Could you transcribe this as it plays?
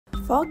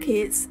4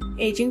 kids,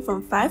 aging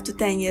from 5 to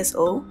 10 years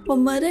old, were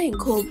murdered in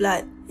cold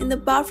blood in the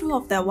bathroom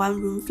of their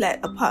one-room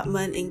flat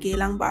apartment in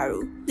Geylang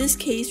Bahru. This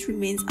case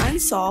remains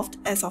unsolved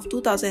as of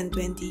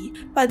 2020,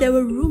 but there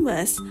were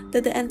rumors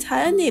that the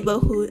entire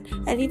neighborhood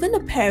and even the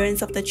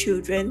parents of the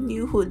children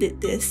knew who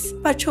did this,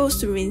 but chose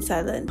to remain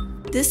silent.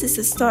 This is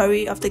the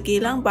story of the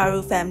Geylang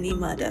Bahru family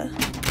murder.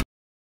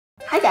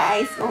 Hi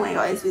guys! Oh my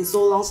god, it's been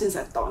so long since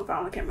I've talked in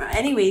front of the camera.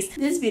 Anyways,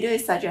 this video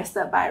is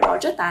suggested by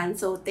Roger Tan,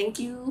 so thank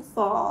you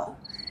for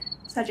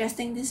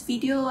suggesting this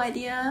video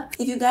idea.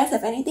 If you guys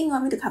have anything you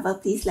want me to cover,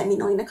 please let me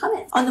know in the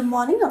comments. On the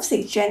morning of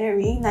 6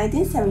 January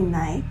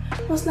 1979,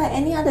 it was like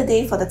any other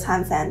day for the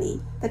Tan family.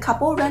 The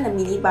couple ran a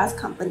minibus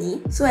company,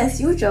 so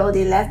as usual,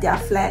 they left their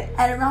flat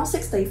at around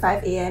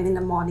 6:35 AM in the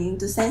morning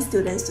to send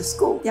students to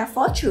school. Their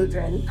 4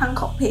 children, Tan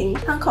Kok Ping,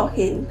 Tan Kok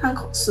Hin, Tan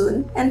Kok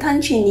Soon, and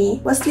Tan Chin Ni,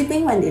 were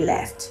sleeping when they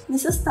left.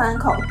 Mrs. Tan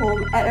called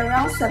home at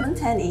around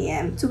 7:10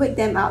 AM to wake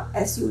them up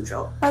as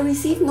usual, but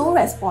received no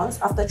response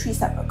after 3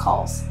 separate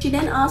calls. She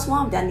then asked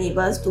one of their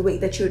neighbors to wake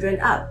the children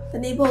up. The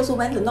neighbor also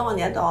went to knock on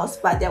their doors,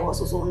 but there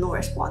was also no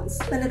response.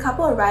 When the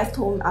couple arrived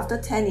home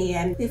after 10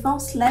 AM, they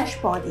found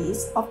slashed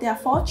bodies of their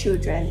 4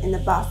 children in the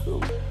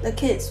bathroom. The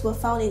kids were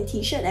found in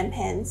t-shirt and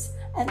pants,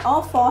 and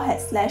all 4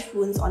 had slash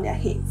wounds on their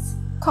heads.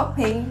 Kok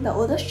Ping, the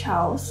oldest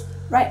child's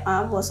right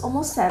arm was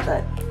almost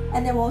severed,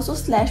 and there were also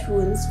slash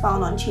wounds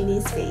found on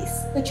Chinny's face.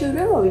 The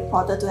children were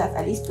reported to have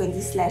at least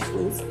 20 slash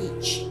wounds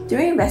each.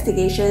 During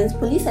investigations,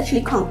 police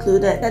actually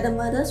concluded that the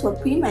murders were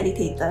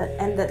premeditated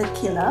and that the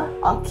killer,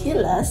 or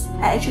killers,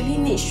 had actually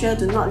made sure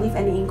to not leave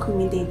any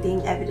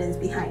incriminating evidence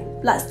behind.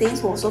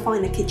 Bloodstains were also found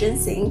in the kitchen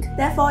sink,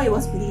 therefore it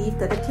was believed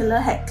that the killer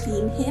had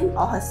cleaned him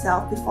or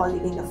herself before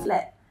leaving the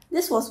flat.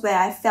 This was where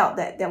I felt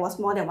that there was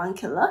more than one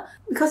killer,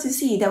 because you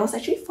see, there was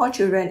actually 4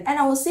 children, and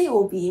I would say it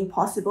would be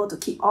impossible to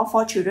keep all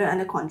 4 children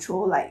under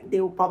control. Like, they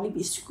would probably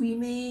be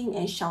screaming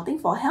and shouting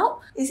for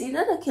help. It's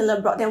either the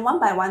killer brought them one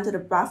by one to the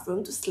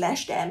bathroom to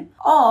slash them,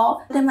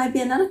 or there might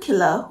be another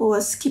killer who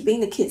was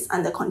keeping the kids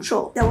under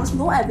control. There was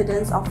no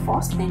evidence of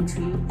forced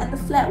entry, and the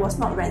flat was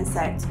not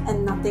ransacked,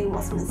 and nothing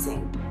was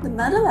missing. The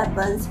murder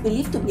weapons,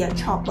 believed to be a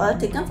chopper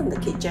taken from the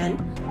kitchen,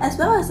 as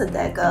well as a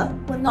dagger,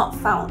 were not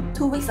found.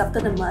 2 weeks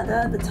after the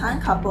murder, the Tan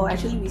couple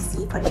actually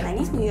received a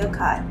Chinese New Year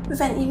card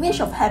with an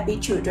image of happy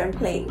children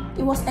playing.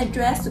 It was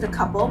addressed to the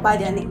couple by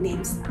their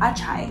nicknames Ah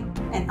Chai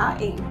and Ah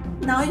Ying.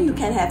 Now you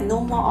can have no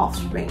more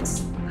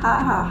offsprings.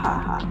 Ha ha ha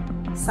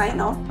ha.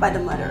 Signed off by the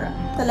murderer.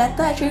 The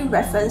letter actually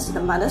referenced to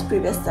the mother's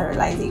previous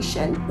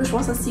sterilization, which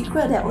was a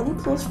secret that only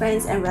close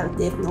friends and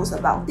relatives knows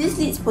about. This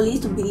leads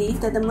police to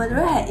believe that the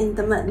murderer had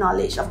intimate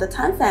knowledge of the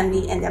Tan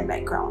family and their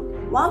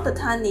background. One of the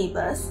Tan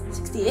neighbors,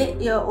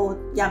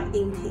 68-year-old Yang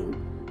Ying Ting,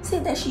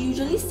 said that she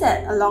usually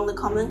sat along the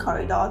common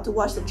corridor to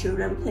watch the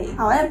children play.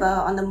 However,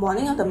 on the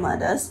morning of the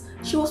murders,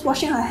 she was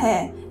washing her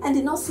hair and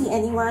did not see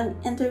anyone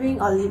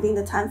entering or leaving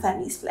the Tan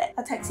family's flat.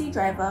 A taxi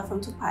driver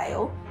from Toa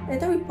Payoh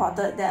later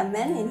reported that a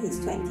man in his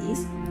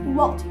 20s, who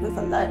walked with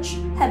a lurch,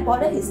 had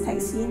boarded his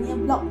taxi near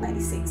Block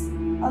 96,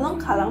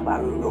 along Geylang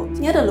Bahru Road,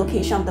 near the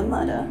location of the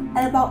murder,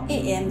 at about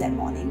 8 AM that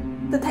morning.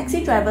 The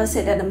taxi driver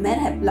said that the man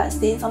had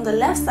bloodstains on the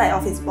left side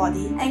of his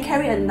body and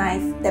carried a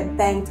knife that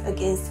banged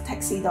against the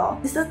taxi door.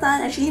 Mr.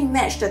 Tan actually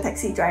matched the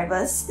taxi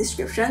driver's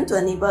description to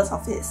a neighbor's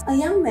of his, a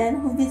young man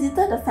who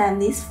visited the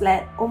family's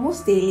flat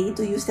almost daily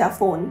to use their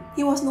phone.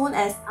 He was known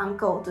as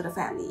uncle to the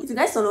family. If you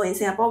guys don't know, in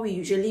Singapore we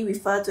usually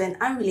refer to an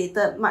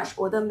unrelated, much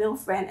older male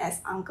friend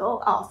as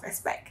uncle out of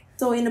respect.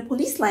 So in the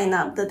police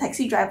lineup, the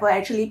taxi driver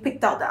actually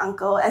picked out the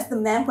uncle as the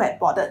man who had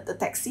boarded the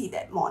taxi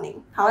that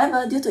morning.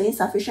 However, due to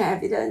insufficient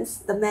evidence,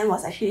 the man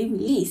was actually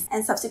released,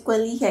 and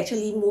subsequently he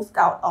actually moved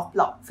out of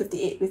Block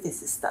 58 with his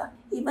sister.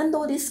 Even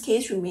though this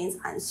case remains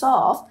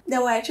unsolved,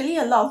 there were actually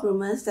a lot of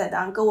rumors that the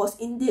uncle was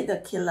indeed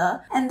the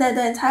killer and that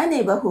the entire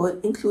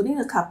neighborhood, including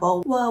the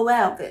couple, were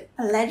aware of it.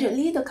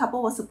 Allegedly, the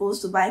couple was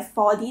supposed to buy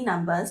 4D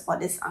numbers for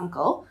this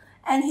uncle,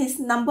 and his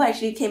number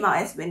actually came out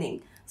as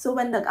winning. So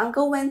when the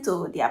uncle went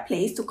to their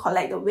place to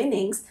collect the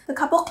winnings, the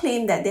couple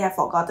claimed that they had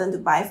forgotten to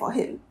buy for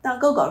him. The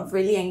uncle got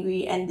really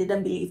angry and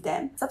didn't believe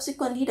them.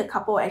 Subsequently, the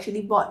couple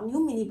actually bought new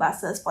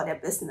minibuses for their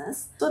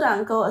business, so the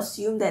uncle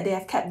assumed that they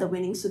have kept the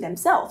winnings to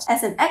themselves.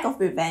 As an act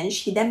of revenge,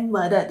 he then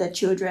murdered the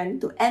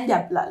children to end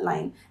their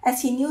bloodline,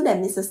 as he knew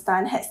that Mrs.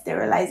 Tan had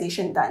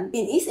sterilization done.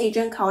 In East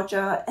Asian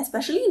culture,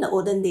 especially in the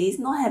olden days,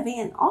 not having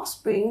an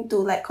offspring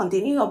to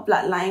continue your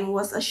bloodline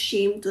was a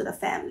shame to the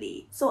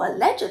family. So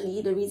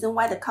allegedly, the reason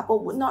why the couple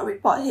would not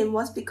report him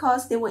was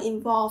because they were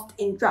involved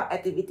in drug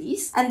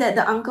activities and that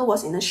the uncle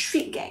was in a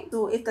street gang.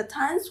 So if the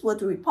Tans were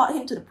to report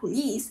him to the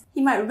police,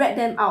 he might rat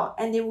them out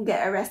and they would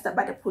get arrested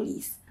by the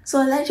police.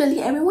 So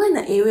allegedly, everyone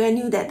in the area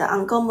knew that the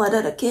uncle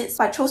murdered the kids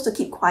but chose to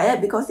keep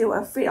quiet because they were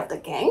afraid of the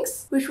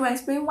gangs, which will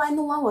explain why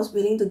no one was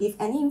willing to give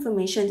any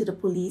information to the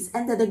police,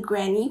 and that the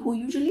granny who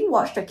usually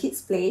watched the kids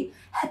play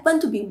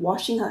happened to be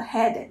washing her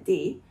hair that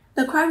day.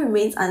 The crime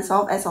remains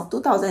unsolved as of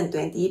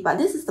 2020, but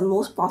this is the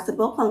most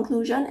possible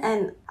conclusion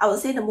and I would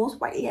say the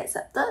most widely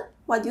accepted.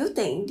 What do you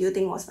think? Do you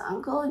think it was the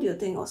uncle? Do you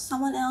think it was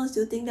someone else? Do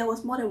you think there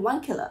was more than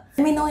one killer?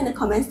 Let me know in the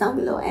comments down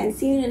below and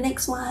see you in the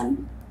next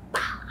one.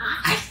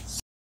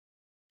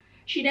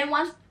 She then